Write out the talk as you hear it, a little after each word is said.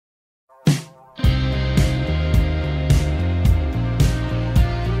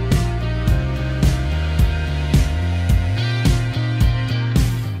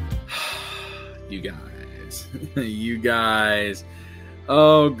You guys.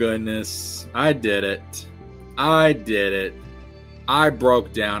 Oh, goodness. I did it. I did it. I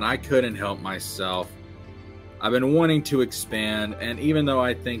broke down. I couldn't help myself. I've been wanting to expand, and even though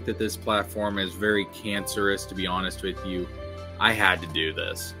I think that this platform is very cancerous, to be honest with you, I had to do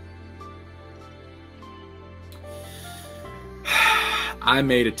this. I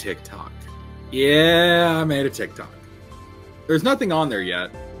made a TikTok. Yeah, I made a TikTok. There's nothing on there yet.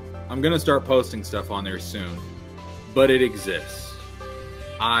 I'm going to start posting stuff on there soon, but it exists.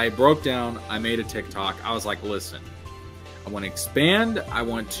 I broke down, I made a TikTok. I was like, listen, I want to expand. I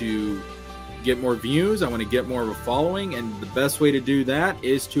want to get more views. I want to get more of a following. And the best way to do that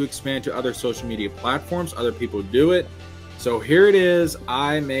is to expand to other social media platforms. Other people do it. So here it is.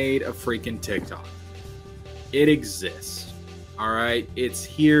 I made a freaking TikTok. It exists. All right. It's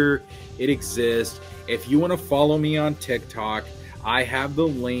here. It exists. If you want to follow me on TikTok, I have the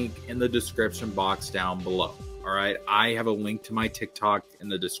link in the description box down below. All right. I have a link to my TikTok in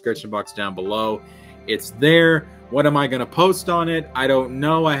the description box down below. It's there. What am I going to post on it? I don't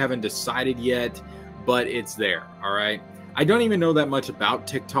know. I haven't decided yet, but it's there. All right. I don't even know that much about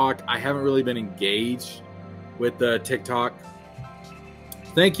TikTok. I haven't really been engaged with the TikTok.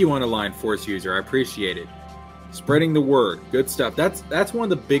 Thank you, Unaligned Force User. I appreciate it. Spreading the word. Good stuff. That's one of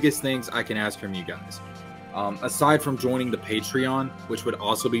the biggest things I can ask from you guys. Aside from joining the Patreon, which would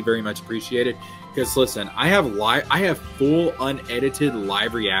also be very much appreciated. Because listen, I have full unedited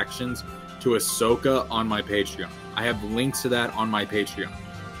live reactions to Ahsoka on my Patreon. I have links to that on my Patreon.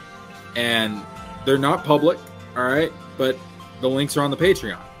 And they're not public, all right? But the links are on the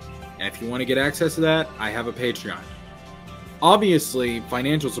Patreon. And if you want to get access to that, I have a Patreon. Obviously,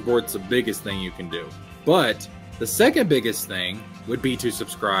 financial support's the biggest thing you can do. But the second biggest thing would be to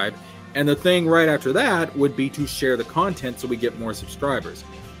subscribe. And the thing right after that would be to share the content so we get more subscribers.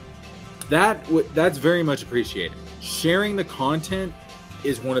 That's very much appreciated. Sharing the content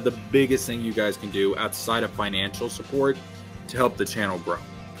is one of the biggest things you guys can do outside of financial support to help the channel grow.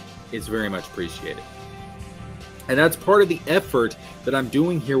 It's very much appreciated. And that's part of the effort that I'm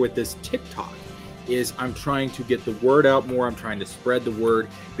doing here with this TikTok, is I'm trying to get the word out more. I'm trying to spread the word,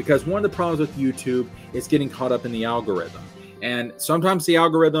 because one of the problems with YouTube is getting caught up in the algorithm. And sometimes the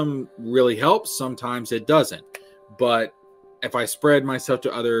algorithm really helps, sometimes it doesn't. But if I spread myself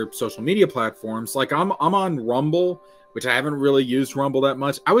to other social media platforms, like I'm on Rumble, which I haven't really used Rumble that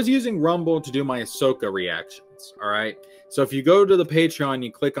much. I was using Rumble to do my Ahsoka reactions, all right? So if you go to the Patreon,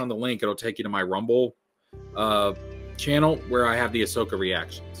 you click on the link, it'll take you to my Rumble channel where I have the Ahsoka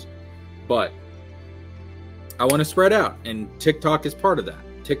reactions. But I want to spread out, and TikTok is part of that.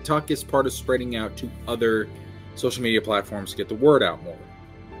 TikTok is part of spreading out to other social media platforms to get the word out more.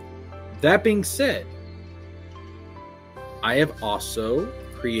 That being said, I have also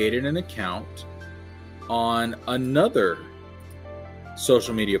created an account on another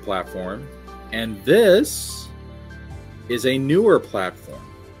social media platform, and this is a newer platform.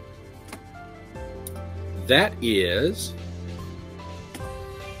 That is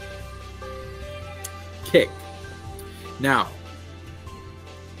Kick. Now,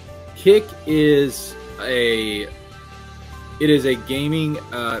 Kick is a gaming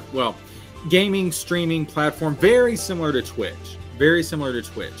gaming streaming platform, very similar to Twitch. Very similar to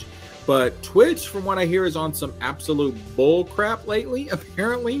Twitch. But Twitch, from what I hear, is on some absolute bull crap lately,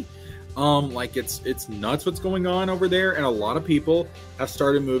 apparently. Like it's nuts what's going on over there, and a lot of people have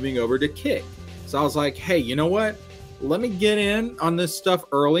started moving over to Kick. So I was like, hey, you know what? Let me get in on this stuff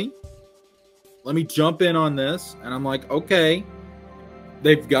early. Let me jump in on this. And I'm like, okay.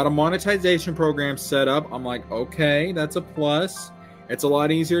 They've got a monetization program set up. I'm like, okay, that's a plus. It's a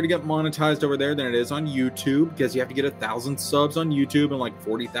lot easier to get monetized over there than it is on YouTube, because you have to get 1,000 subs on YouTube and like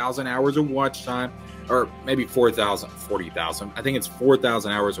 40,000 hours of watch time, or maybe 40,000. I think it's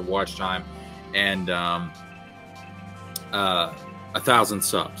 4,000 hours of watch time and 1,000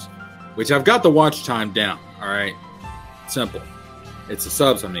 subs, which I've got the watch time down. All right, simple. It's the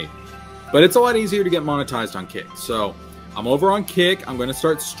subs I need, but it's a lot easier to get monetized on Kick. So I'm over on Kick. I'm going to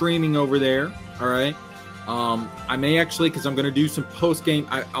start streaming over there. All right. I may actually, because I'm going to do some post-game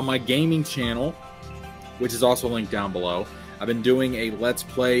on my gaming channel, which is also linked down below. I've been doing a Let's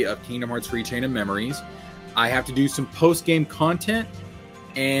Play of Kingdom Hearts 3 Chain of Memories. I have to do some post-game content,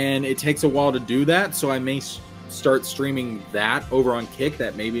 and it takes a while to do that, so I may start streaming that over on Kick.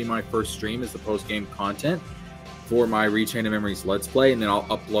 That may be my first stream, is the post-game content for my Rechain of Memories Let's Play, and then I'll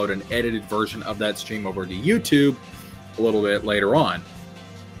upload an edited version of that stream over to YouTube a little bit later on.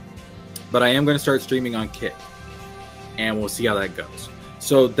 But I am going to start streaming on Kick, and we'll see how that goes.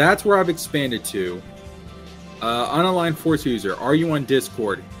 So that's where I've expanded to. Unaligned Force User, are you on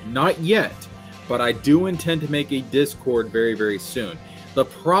Discord? Not yet, but I do intend to make a Discord very, very soon. The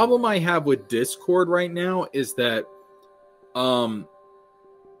problem I have with Discord right now is that I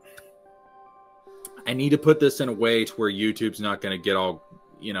need to put this in a way to where YouTube's not going to get all,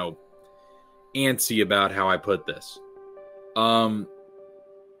 you know, antsy about how I put this.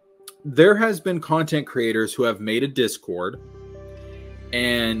 There has been content creators who have made a Discord,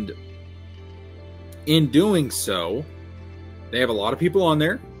 and in doing so, they have a lot of people on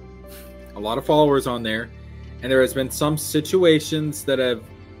there, a lot of followers on there, and there has been some situations that have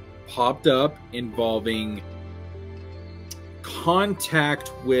popped up involving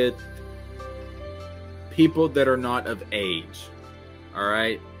contact with people that are not of age. All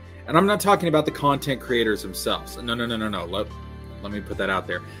right? And I'm not talking about the content creators themselves. No. Let me put that out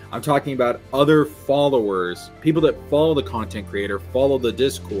there. I'm talking about other followers, people that follow the content creator, follow the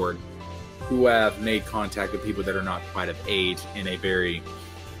Discord, who have made contact with people that are not quite of age in a very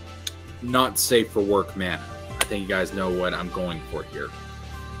not safe for work manner. I think you guys know what I'm going for here.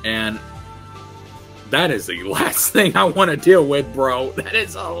 And that is the last thing I want to deal with, bro. That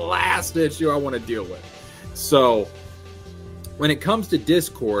is the last issue I want to deal with. So when it comes to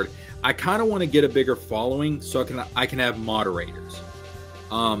Discord, I kind of want to get a bigger following so I can have moderators.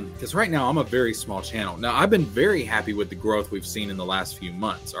 Because right now I'm a very small channel. Now I've been very happy with the growth we've seen in the last few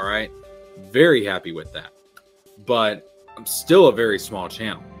months. All right, very happy with that. But I'm still a very small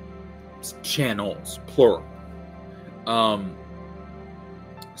channel. Channels, plural.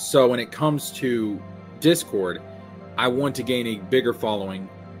 So when it comes to Discord, I want to gain a bigger following,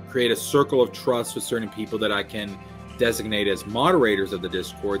 create a circle of trust with certain people that I can designate as moderators of the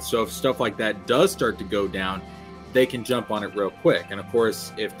Discord. So if stuff like that does start to go down, they can jump on it real quick. And of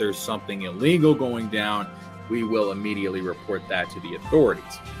course, if there's something illegal going down, we will immediately report that to the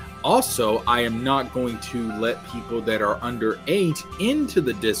authorities. Also, I am not going to let people that are underage into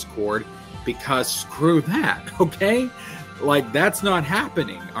the Discord, because screw that, okay? Like, that's not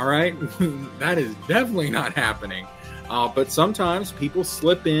happening, all right? That is definitely not happening. But sometimes people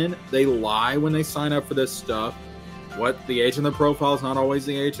slip in, they lie when they sign up for this stuff. What the age in their profile is not always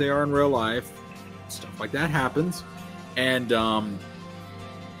the age they are in real life. Stuff like that happens. And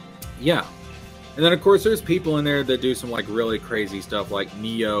yeah. And then of course there's people in there that do some like really crazy stuff, like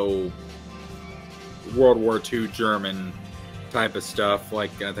neo World War II German type of stuff.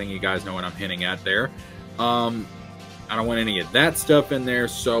 Like, I think you guys know what I'm hinting at there. I don't want any of that stuff in there.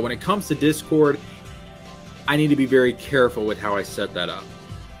 So when it comes to Discord, I need to be very careful with how I set that up.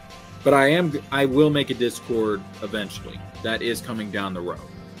 But I will make a Discord eventually. That is coming down the road.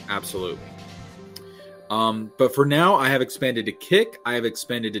 Absolutely. But for now, I have expanded to Kick. I have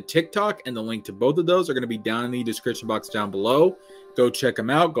expanded to TikTok, and the link to both of those are going to be down in the description box down below. Go check them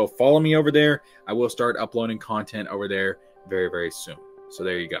out. Go follow me over there. I will start uploading content over there very, very soon. So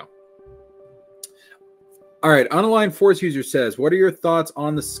there you go. All right. Unaligned Force User says, what are your thoughts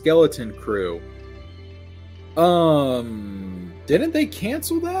on the Skeleton Crew? Didn't they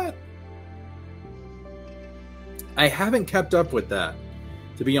cancel that? I haven't kept up with that,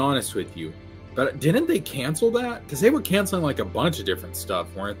 to be honest with you. But didn't they cancel that? Because they were canceling like a bunch of different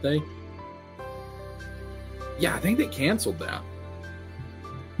stuff, weren't they? Yeah, I think they canceled that.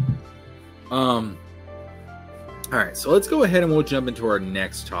 All right, so let's go ahead and we'll jump into our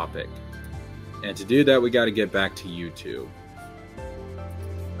next topic. And to do that, we got to get back to YouTube.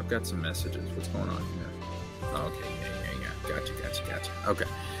 I've got some messages. What's going on here? Oh, okay, yeah. Gotcha. Okay.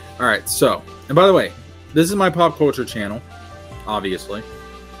 All right, so, and by the way, this is my pop culture channel, obviously.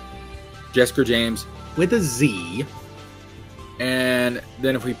 JeskerJames with a Z. And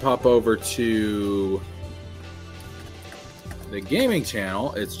then if we pop over to the gaming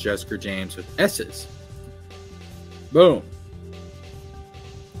channel, it's JeskerJames with S's. Boom.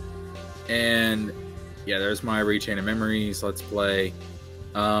 And yeah, there's my Rechain of Memories. Let's play.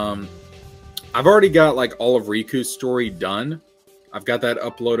 I've already got like all of Riku's story done. I've got that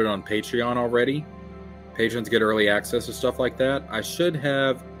uploaded on Patreon already. Patrons get early access to stuff like that. I should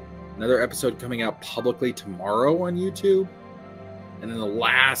have another episode coming out publicly tomorrow on YouTube. And then the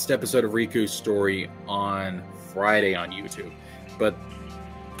last episode of Riku's story on Friday on YouTube. But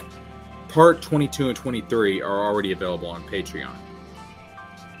part 22 and 23 are already available on Patreon.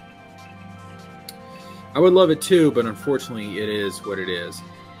 I would love it too, but unfortunately it is what it is.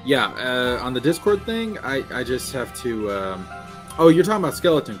 Yeah, on the Discord thing, I just have to... oh, you're talking about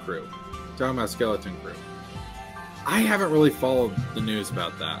Skeleton Crew. Talking about Skeleton Crew. I haven't really followed the news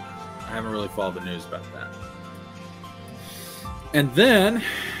about that. And then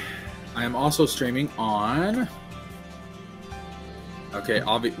I am also streaming on... Okay,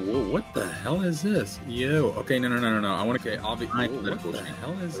 whoa, what the hell is this? Yo, okay, no. I want to... Okay, what the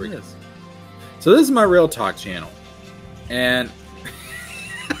hell is this? So this is my Real Talk channel. And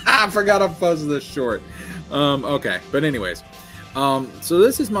I forgot I posted this short. Okay, but anyways. So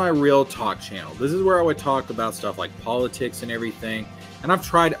this is my Real Talk channel. This is where I would talk about stuff like politics and everything. And I've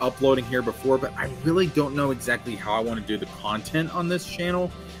tried uploading here before, but I really don't know exactly how I want to do the content on this channel.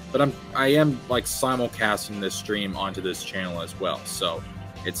 But I am like simulcasting this stream onto this channel as well, so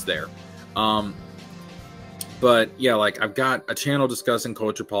it's there. But yeah, like I've got a channel discussing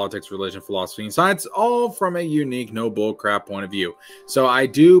culture, politics, religion, philosophy, and science, all from a unique, no bullcrap point of view. So I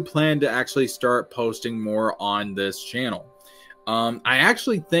do plan to actually start posting more on this channel. I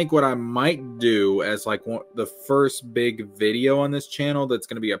actually think what I might do as like the first big video on this channel that's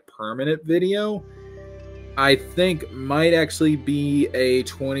going to be a permanent video, I think might actually be a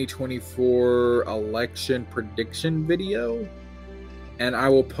 2024 election prediction video. And I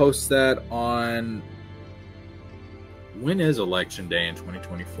will post that on... When is election day in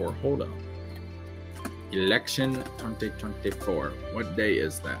 2024? Hold on. Election 2024. What day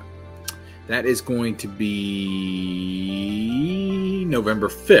is that? That is going to be November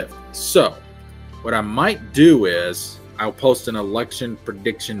 5th. So, what I might do is I'll post an election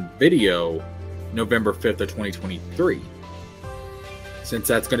prediction video November 5th of 2023. Since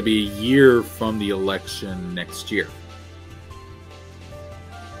that's going to be a year from the election next year.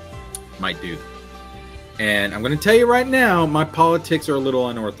 Might do that. And I'm going to tell you right now, my politics are a little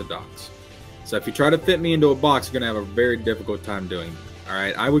unorthodox. So if you try to fit me into a box, you're going to have a very difficult time doing it. All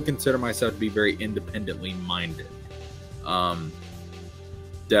right, I would consider myself to be very independently minded.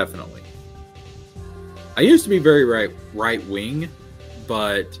 Definitely. I used to be very right wing,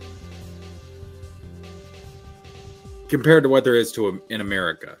 but compared to what there is in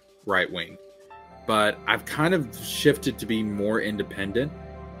America, right wing. But I've kind of shifted to be more independent.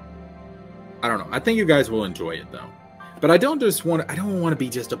 I don't know. I think you guys will enjoy it though. But I don't want to be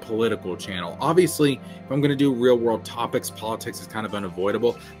just a political channel. Obviously, if I'm going to do real world topics, politics is kind of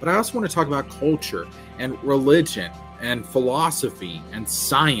unavoidable. But I also want to talk about culture and religion and philosophy and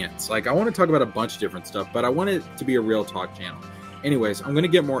science. Like I want to talk about a bunch of different stuff, but I want it to be a Real Talk channel. Anyways, I'm going to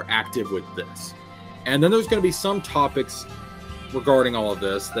get more active with this. And then there's going to be some topics regarding all of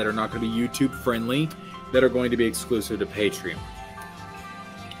this that are not going to be YouTube friendly, that are going to be exclusive to Patreon.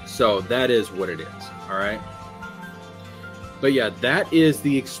 So that is what it is, all right? But yeah, that is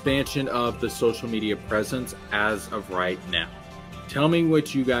the expansion of the social media presence as of right now. Tell me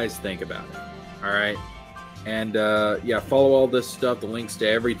what you guys think about it, all right? And yeah, follow all this stuff. The links to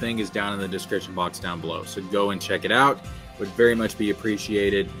everything is down in the description box down below. So go and check it out. Would very much be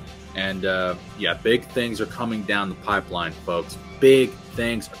appreciated. And yeah, big things are coming down the pipeline, folks. Big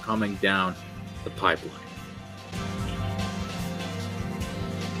things are coming down the pipeline.